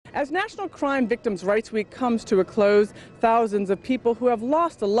As National Crime Victims' Rights Week comes to a close, thousands of people who have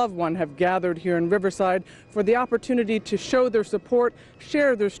lost a loved one have gathered here in Riverside for the opportunity to show their support,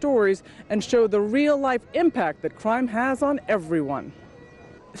 share their stories, and show the real-life impact that crime has on everyone.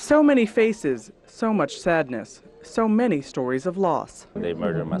 So many faces, so much sadness, so many stories of loss. They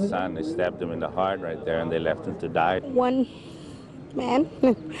murdered my son, they stabbed him in the heart right there, and they left him to die. One man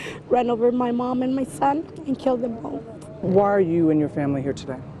ran over my mom and my son and killed them both. Why are you and your family here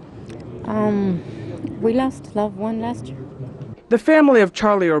today? We lost a loved one last year. The family of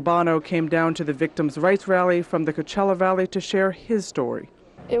Charlie Urbano came down to the Victims' Rights Rally from the Coachella Valley to share his story.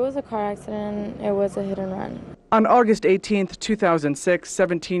 It was a car accident. It was a hit and run. On August 18, 2006,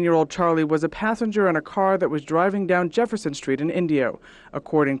 17-year-old Charlie was a passenger in a car that was driving down Jefferson Street in Indio.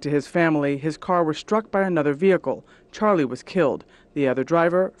 According to his family, his car was struck by another vehicle. Charlie was killed. The other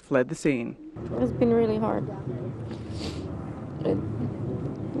driver fled the scene. It's been really hard.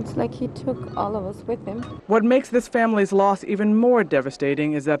 It's like he took all of us with him. What makes this family's loss even more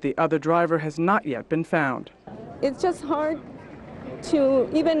devastating is that the other driver has not yet been found. It's just hard to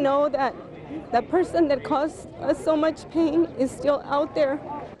even know that the person that caused us so much pain is still out there.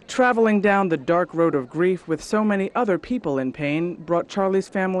 Traveling down the dark road of grief with so many other people in pain brought Charlie's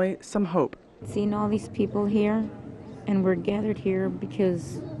family some hope. Seeing all these people here, and we're gathered here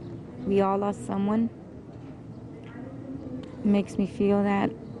because we all lost someone, makes me feel that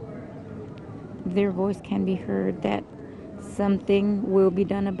their voice can be heard, that something will be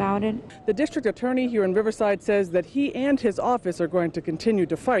done about it. The district attorney here in Riverside says that he and his office are going to continue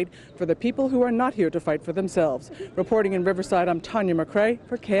to fight for the people who are not here to fight for themselves. Reporting in Riverside, I'm Tanya McRae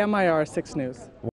for KMIR 6 News.